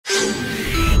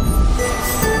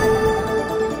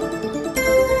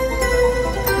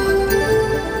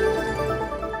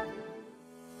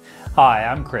Hi,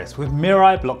 I'm Chris with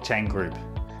Mirai Blockchain Group.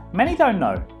 Many don't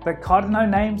know that Cardano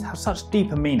names have such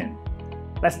deeper meaning.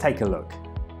 Let's take a look.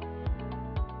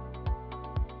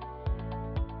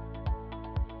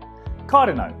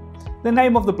 Cardano. The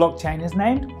name of the blockchain is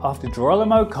named after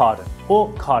Girolamo Cardano,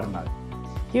 or Cardano.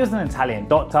 He was an Italian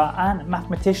doctor and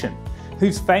mathematician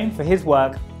who's famed for his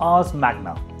work Ars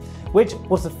Magna, which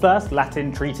was the first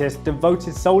Latin treatise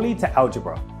devoted solely to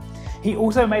algebra. He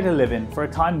also made a living for a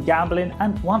time gambling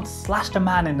and once slashed a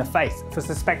man in the face for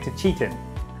suspected cheating.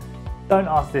 Don't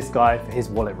ask this guy for his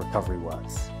wallet recovery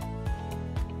works.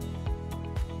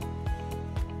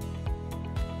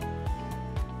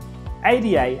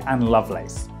 ADA and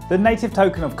Lovelace. The native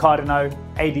token of Cardano,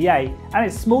 ADA, and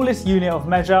its smallest unit of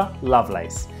measure,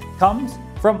 Lovelace, comes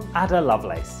from Ada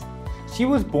Lovelace. She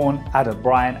was born Ada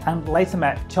Bryan and later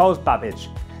met Charles Babbage.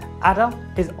 Ada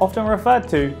is often referred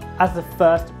to as the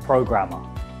first programmer.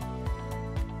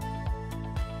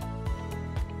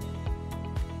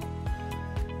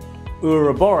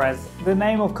 Ouroboros, the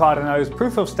name of Cardano's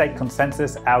proof-of-stake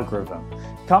consensus algorithm,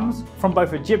 comes from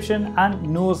both Egyptian and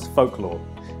Norse folklore,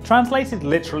 translated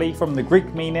literally from the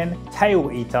Greek meaning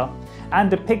tail eater and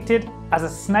depicted as a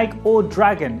snake or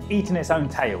dragon eating its own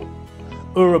tail.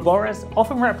 Ouroboros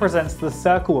often represents the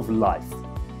circle of life.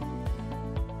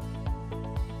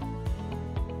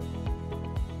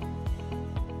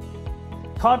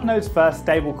 Cardano's first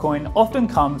stablecoin often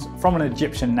comes from an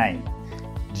Egyptian name.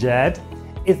 Djed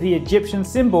is the Egyptian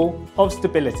symbol of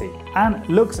stability and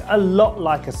looks a lot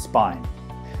like a spine.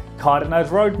 Cardano's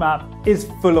roadmap is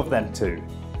full of them too.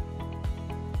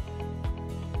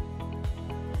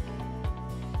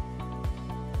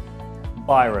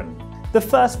 Byron. The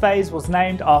first phase was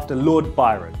named after Lord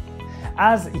Byron.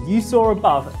 As you saw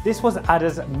above, this was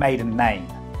Ada's maiden name.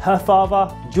 Her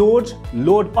father, George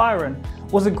Lord Byron,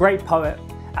 was a great poet,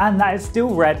 and that is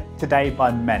still read today by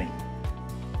many.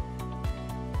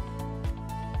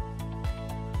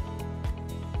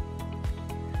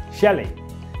 Shelly.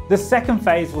 The second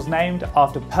phase was named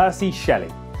after Percy Shelley,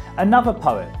 another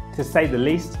poet, to say the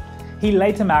least. He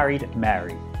later married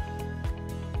Mary.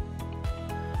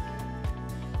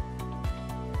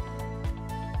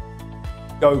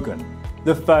 Goguen.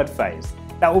 The third phase,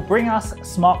 that will bring us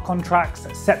smart contracts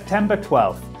September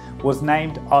 12th, was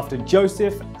named after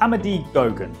Joseph Amedee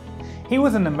Goguen. He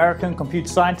was an American computer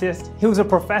scientist. He was a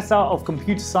professor of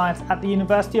computer science at the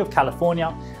University of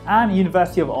California and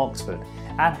University of Oxford,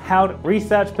 and held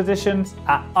research positions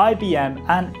at IBM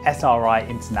and SRI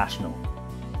International.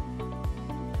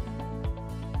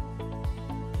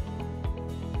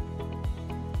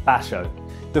 Basho.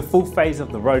 The full phase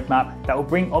of the roadmap that will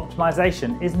bring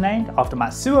optimization is named after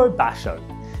Matsuo Basho.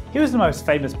 He was the most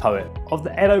famous poet of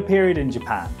the Edo period in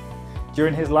Japan.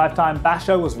 During his lifetime,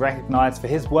 Basho was recognized for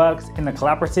his works in the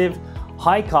collaborative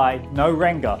Haikai no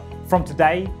Renga. From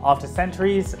today, after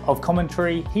centuries of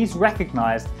commentary, he's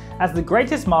recognized as the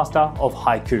greatest master of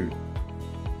haiku.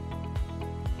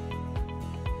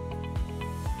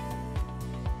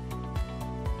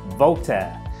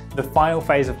 Voltaire. The final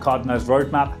phase of Cardano's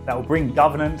roadmap that will bring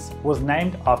governance was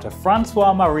named after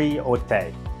François-Marie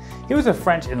Hortet. He was a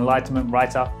French Enlightenment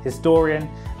writer, historian,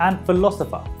 and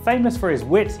philosopher, famous for his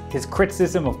wit, his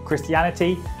criticism of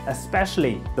Christianity,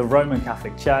 especially the Roman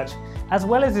Catholic Church, as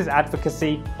well as his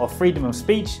advocacy of freedom of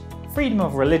speech, freedom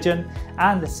of religion,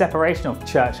 and the separation of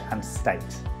church and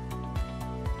state.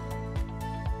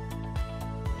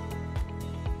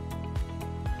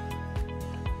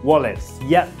 Wallets.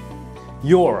 Yep.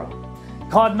 Yoroi.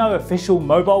 Cardano official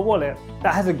mobile wallet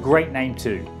that has a great name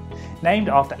too. Named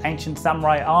after ancient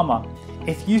samurai armor,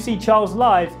 if you see Charles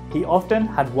live, he often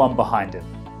had one behind him.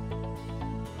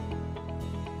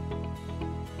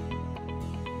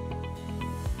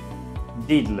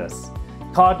 Daedalus.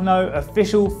 Cardano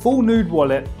official full nude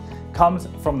wallet comes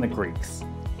from the Greeks.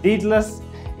 Daedalus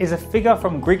is a figure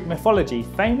from Greek mythology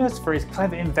famous for his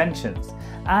clever inventions,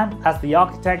 and as the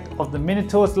architect of the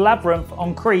Minotaur's labyrinth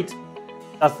on Crete.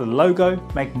 Does the logo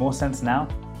make more sense now?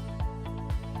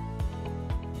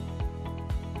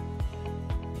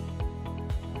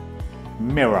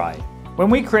 Mirai. When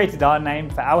we created our name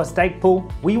for our stake pool,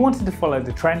 we wanted to follow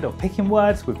the trend of picking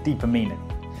words with deeper meaning.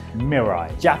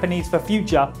 Mirai, Japanese for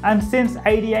future, and since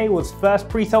ADA was first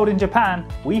pre-sold in Japan,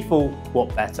 we thought,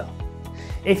 what better?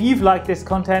 If you've liked this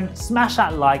content, smash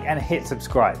that like and hit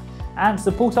subscribe, and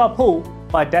support our pool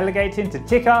by delegating to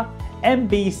ticker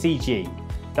MBCG.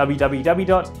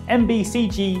 www.mbcg.io.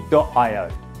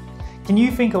 Can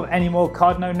you think of any more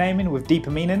Cardano naming with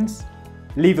deeper meanings?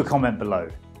 Leave a comment below.